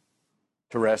law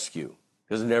to rescue,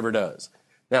 because it never does.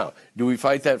 Now, do we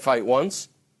fight that fight once?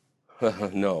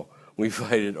 No, we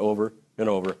fight it over and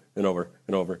over and over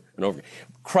and over and over.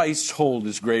 Christ's hold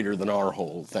is greater than our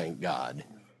hold, thank God.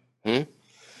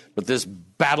 But this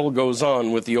battle goes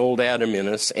on with the old Adam in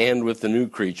us and with the new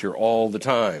creature all the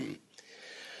time.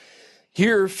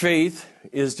 Here, faith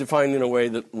is defined in a way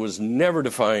that was never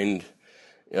defined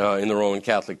in the Roman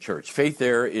Catholic Church. Faith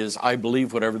there is, I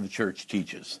believe whatever the church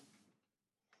teaches.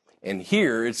 And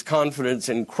here, it's confidence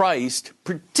in Christ,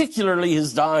 particularly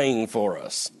his dying for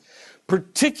us,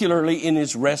 particularly in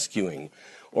his rescuing,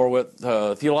 or what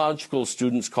theological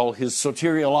students call his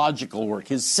soteriological work,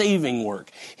 his saving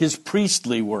work, his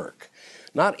priestly work.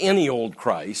 Not any old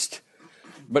Christ,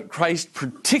 but Christ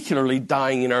particularly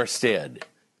dying in our stead,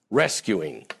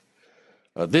 rescuing.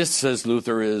 This, says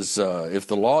Luther, is if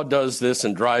the law does this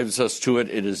and drives us to it,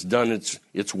 it has done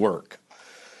its work.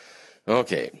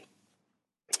 Okay.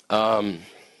 But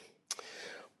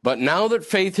now that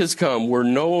faith has come, we're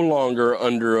no longer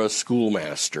under a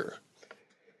schoolmaster.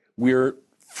 We're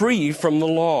free from the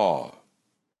law.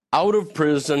 Out of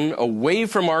prison, away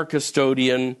from our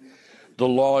custodian, the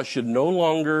law should no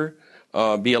longer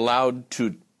be allowed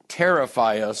to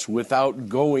terrify us without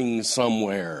going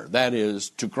somewhere, that is,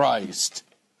 to Christ.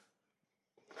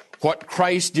 What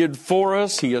Christ did for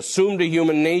us, he assumed a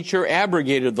human nature,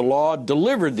 abrogated the law,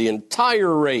 delivered the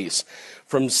entire race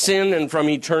from sin and from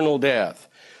eternal death.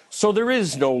 So there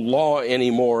is no law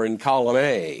anymore in column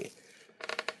A.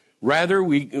 Rather,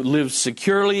 we live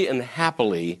securely and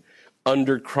happily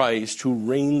under Christ, who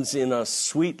reigns in us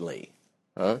sweetly,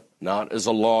 not as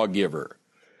a lawgiver.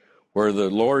 Where the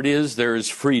Lord is, there is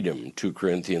freedom, 2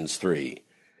 Corinthians 3.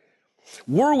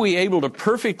 Were we able to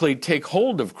perfectly take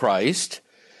hold of Christ,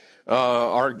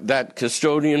 that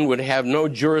custodian would have no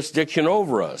jurisdiction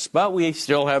over us. But we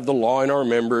still have the law in our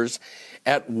members,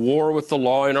 at war with the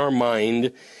law in our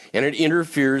mind, and it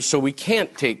interferes, so we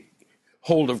can't take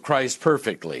hold of Christ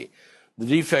perfectly. The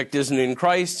defect isn't in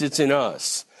Christ, it's in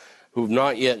us, who've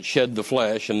not yet shed the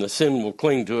flesh, and the sin will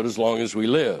cling to it as long as we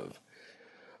live.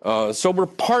 So we're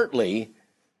partly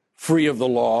free of the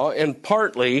law, and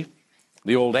partly,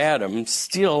 the old Adam,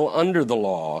 still under the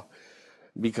law,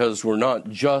 because we're not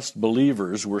just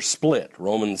believers, we're split,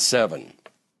 Romans 7.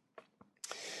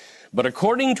 But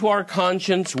according to our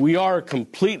conscience, we are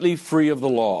completely free of the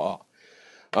law.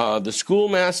 The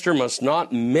schoolmaster must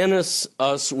not menace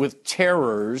us with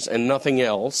terrors and nothing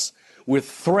else, with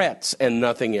threats and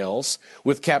nothing else,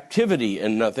 with captivity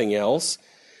and nothing else.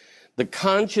 The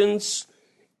conscience,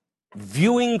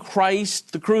 viewing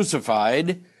Christ the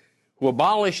crucified, who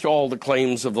abolished all the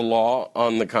claims of the law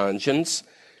on the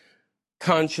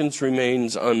conscience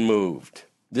remains unmoved.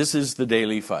 This is the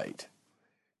daily fight.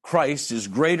 Christ is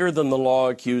greater than the law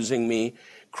accusing me.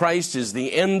 Christ is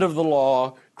the end of the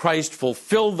law. Christ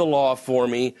fulfilled the law for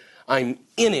me. I'm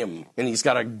in him, and he's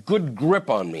got a good grip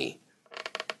on me.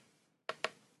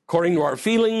 According to our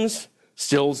feelings,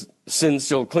 sin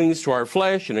still clings to our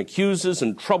flesh and accuses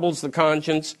and troubles the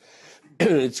conscience.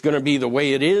 It's going to be the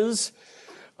way it is.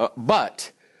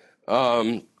 But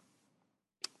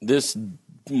this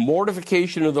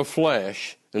mortification of the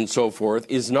flesh and so forth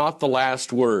is not the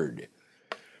last word.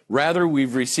 Rather,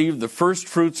 we've received the first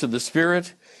fruits of the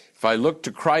Spirit. If I look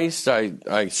to Christ,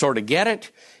 I sort of get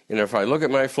it. And if I look at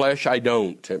my flesh, I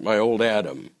don't, at my old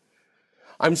Adam.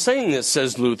 I'm saying this,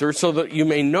 says Luther, so that you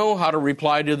may know how to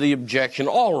reply to the objection.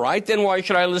 All right, then why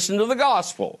should I listen to the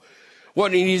gospel?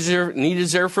 What need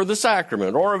is there for the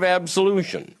sacrament or of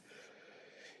absolution?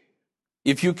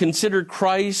 If you consider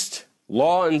Christ,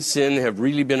 law and sin have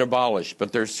really been abolished,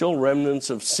 but there's still remnants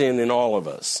of sin in all of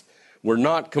us. We're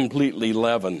not completely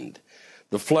leavened.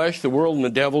 The flesh, the world, and the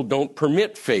devil don't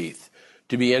permit faith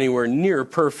to be anywhere near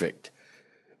perfect.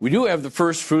 We do have the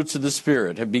first fruits of the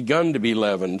Spirit, have begun to be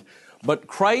leavened, but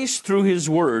Christ, through his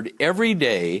word, every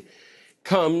day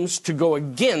comes to go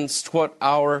against what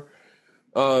our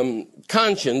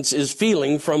conscience is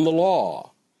feeling from the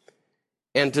law,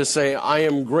 and to say, I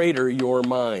am greater, you're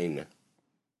mine.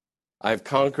 I've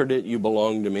conquered it, you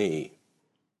belong to me.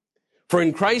 For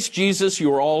in Christ Jesus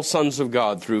you are all sons of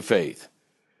God through faith.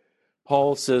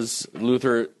 Paul says,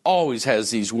 Luther always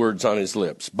has these words on his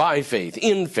lips, by faith,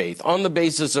 in faith, on the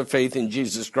basis of faith in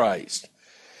Jesus Christ.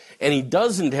 And he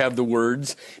doesn't have the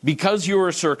words, because you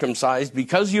are circumcised,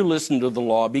 because you listen to the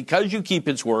law, because you keep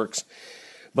its works,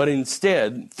 but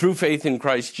instead, through faith in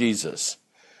Christ Jesus.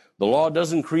 The law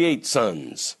doesn't create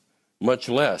sons, much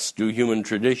less do human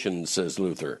traditions, says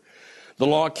Luther. The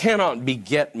law cannot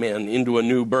beget men into a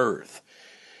new birth.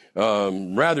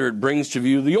 Rather, it brings to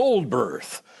view the old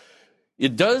birth.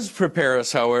 It does prepare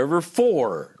us, however,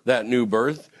 for that new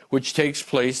birth, which takes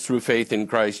place through faith in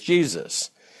Christ Jesus,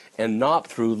 and not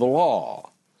through the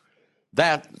law.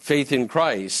 That faith in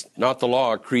Christ, not the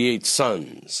law, creates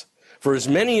sons. For as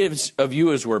many of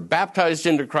you as were baptized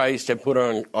into Christ have put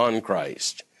on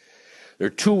Christ. There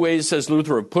are two ways, says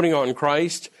Luther, of putting on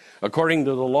Christ, according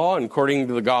to the law and according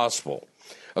to the gospel.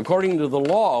 According to the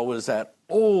law was that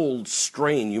old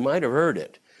strain, you might have heard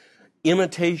it,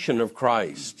 imitation of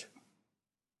Christ.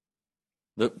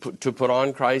 To put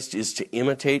on Christ is to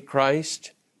imitate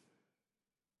Christ,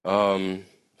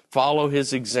 follow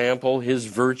his example, his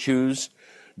virtues,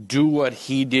 do what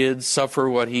he did, suffer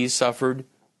what he suffered.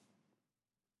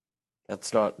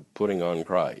 That's not putting on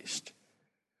Christ.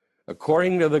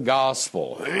 According to the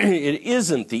gospel, it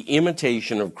isn't the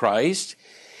imitation of Christ.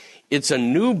 It's a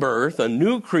new birth, a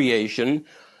new creation,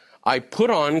 I put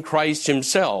on Christ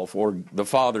himself, or the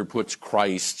Father puts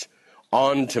Christ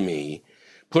onto me,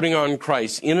 putting on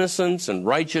Christ's innocence and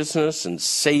righteousness and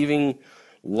saving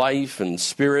life and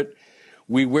spirit.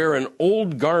 We wear an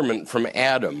old garment from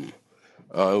Adam.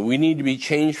 We need to be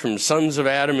changed from sons of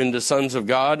Adam into sons of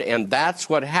God, and that's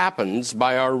what happens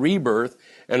by our rebirth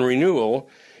and renewal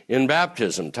in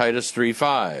baptism, Titus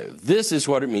 3:5. This is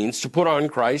what it means to put on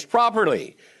Christ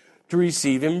properly, to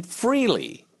receive him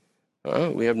freely.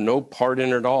 We have no part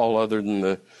in it at all other than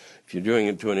if you're doing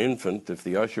it to an infant, if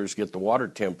the ushers get the water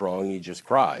temp wrong, he just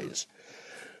cries.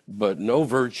 But no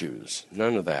virtues,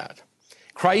 none of that.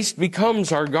 Christ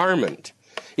becomes our garment.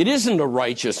 It isn't a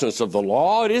righteousness of the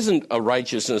law. It isn't a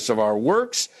righteousness of our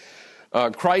works.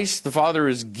 Christ, the Father,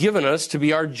 has given us to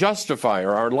be our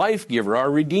justifier, our life giver, our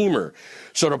redeemer.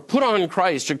 So to put on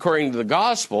Christ according to the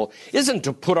gospel isn't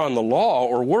to put on the law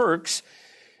or works.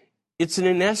 It's an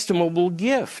inestimable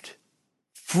gift.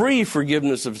 Free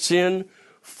forgiveness of sin,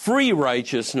 free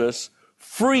righteousness,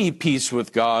 free peace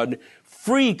with God,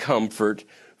 free comfort,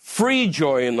 free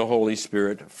joy in the Holy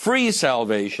Spirit, free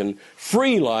salvation,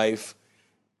 free life,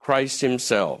 Christ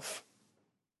himself.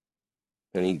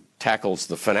 And he tackles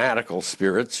the fanatical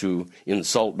spirits who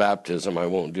insult baptism. I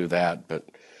won't do that, but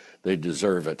they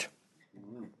deserve it.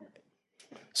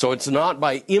 So it's not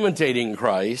by imitating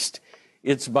Christ,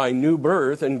 it's by new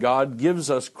birth, and God gives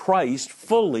us Christ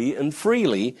fully and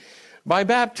freely by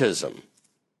baptism.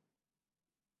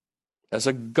 As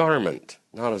a garment,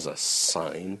 not as a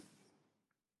sign,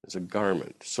 as a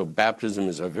garment. So baptism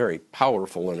is a very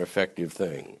powerful and effective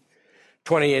thing.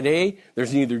 28a,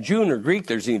 there's neither Jew nor Greek,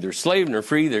 there's neither slave nor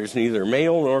free, there's neither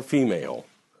male nor female.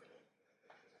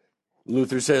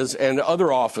 Luther says, and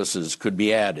other offices could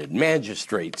be added: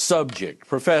 magistrate, subject,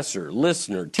 professor,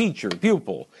 listener, teacher,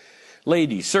 pupil,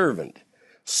 lady, servant.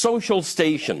 Social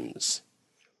stations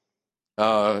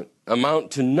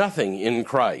amount to nothing in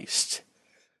Christ.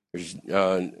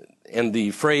 And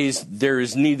the phrase, there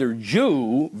is neither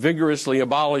Jew, vigorously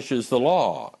abolishes the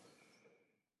law.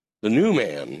 The new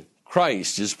man,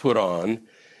 Christ, is put on,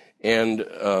 and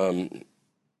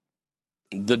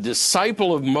the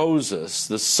disciple of Moses,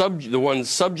 the one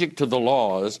subject to the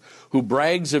laws, who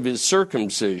brags of his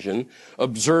circumcision,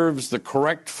 observes the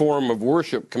correct form of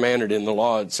worship commanded in the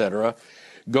law, etc.,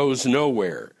 goes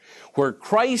nowhere. Where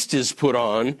Christ is put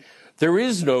on, there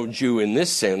is no Jew in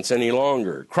this sense any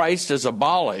longer. Christ has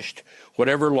abolished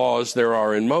whatever laws there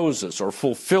are in Moses, or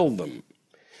fulfilled them.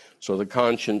 So the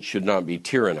conscience should not be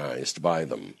tyrannized by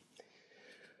them.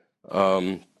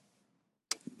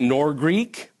 Nor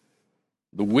Greek,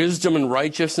 the wisdom and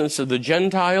righteousness of the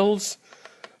Gentiles.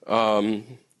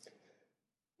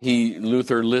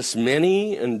 Luther lists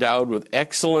many endowed with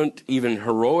excellent, even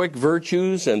heroic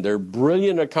virtues and their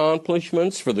brilliant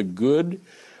accomplishments for the good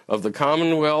of the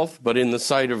commonwealth, but in the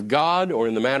sight of God or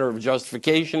in the matter of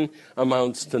justification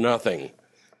amounts to nothing.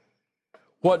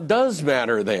 What does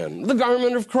matter then? The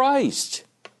garment of Christ,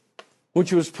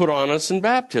 which was put on us in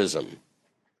baptism.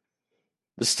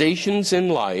 The stations in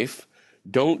life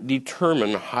don't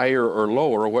determine higher or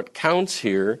lower. What counts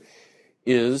here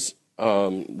is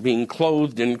being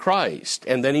clothed in Christ.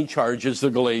 And then he charges the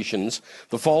Galatians,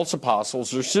 the false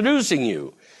apostles are seducing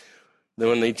you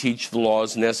when they teach the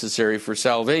laws necessary for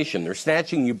salvation. They're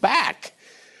snatching you back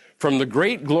from the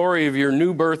great glory of your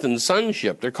new birth and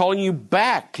sonship. They're calling you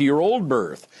back to your old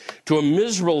birth, to a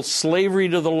miserable slavery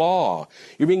to the law.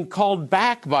 You're being called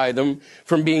back by them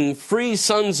from being free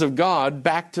sons of God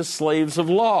back to slaves of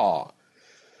law.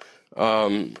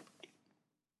 And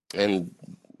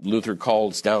Luther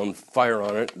calls down fire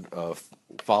on it,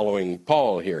 following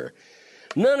Paul here.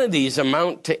 None of these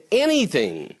amount to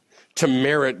anything to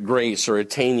merit grace or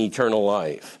attain eternal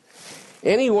life.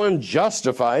 Anyone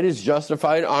justified is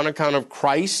justified on account of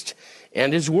Christ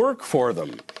and his work for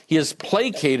them. He has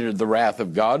placated the wrath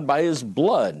of God by his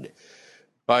blood,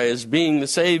 by his being the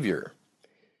Savior.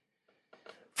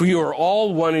 For you are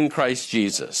all one in Christ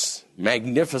Jesus.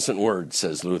 Magnificent word,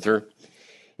 says Luther.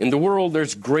 In the world,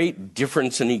 there's great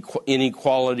difference and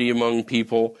inequality among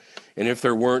people, and if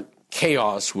there weren't,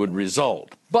 chaos would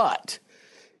result. But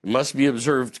it must be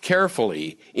observed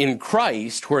carefully. In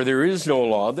Christ, where there is no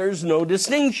law, there's no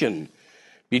distinction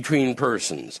between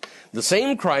persons. The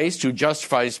same Christ who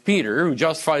justifies Peter, who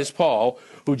justifies Paul,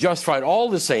 who justified all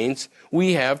the saints,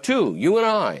 we have too, you and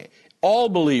I, all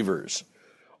believers,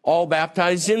 all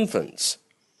baptized infants.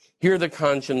 Here the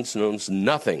conscience knows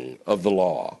nothing of the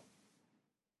law.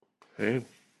 Okay?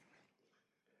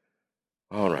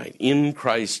 All right, in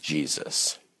Christ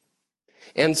Jesus.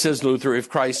 And, says Luther, if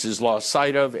Christ is lost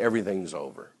sight of, everything's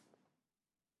over.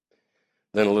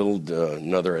 Then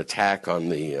another attack on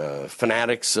the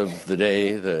fanatics of the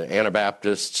day, the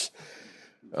Anabaptists,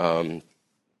 and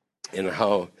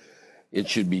how it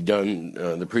should be done,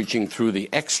 the preaching through the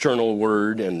external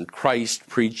word, and Christ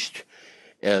preached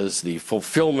as the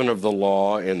fulfillment of the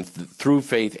law, and through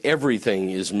faith everything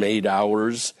is made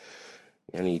ours.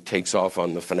 And he takes off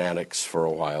on the fanatics for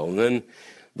a while. And then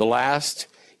the last,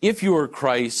 if you are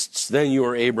Christ's, then you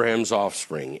are Abraham's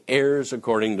offspring, heirs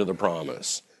according to the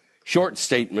promise. Short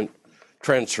statement,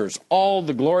 transfers all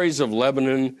the glories of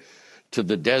Lebanon to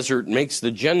the desert, makes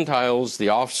the Gentiles the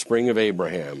offspring of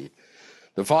Abraham.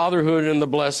 The fatherhood and the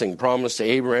blessing promised to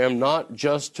Abraham, not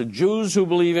just to Jews who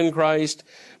believe in Christ,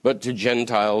 but to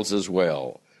Gentiles as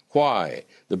well. Why?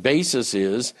 The basis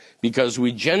is because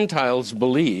we Gentiles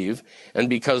believe, and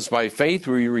because by faith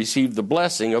we receive the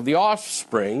blessing of the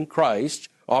offspring, Christ,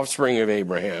 offspring of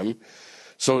Abraham.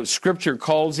 So Scripture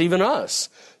calls even us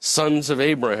sons of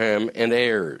Abraham and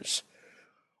heirs,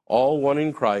 all one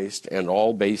in Christ and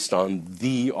all based on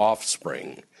the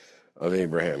offspring of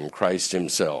Abraham, Christ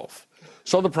himself.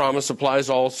 So the promise applies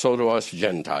also to us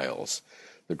Gentiles.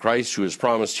 The Christ who is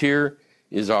promised here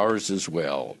is ours as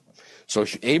well. So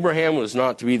Abraham was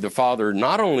not to be the father,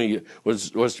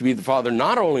 was to be the father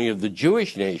not only of the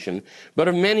Jewish nation, but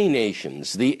of many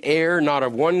nations, the heir not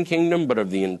of one kingdom, but of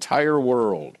the entire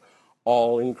world,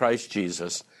 all in Christ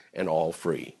Jesus and all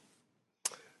free.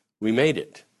 We made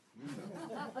it.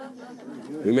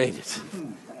 We made it.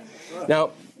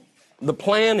 Now, the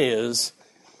plan is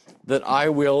that I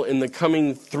will, in the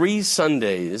coming 3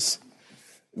 Sundays,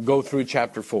 go through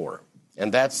chapter 4.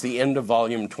 And that's the end of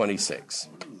volume 26.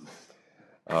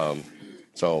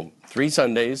 So 3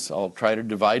 Sundays, I'll try to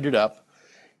divide it up.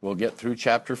 We'll get through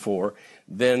chapter 4.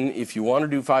 Then if you want to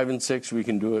do 5 and 6, we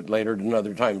can do it later at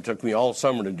another time. It took me all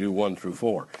summer to do 1 through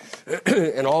 4.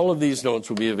 And all of these notes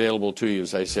will be available to you,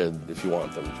 as I said, if you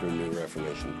want them, through New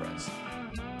Reformation Press.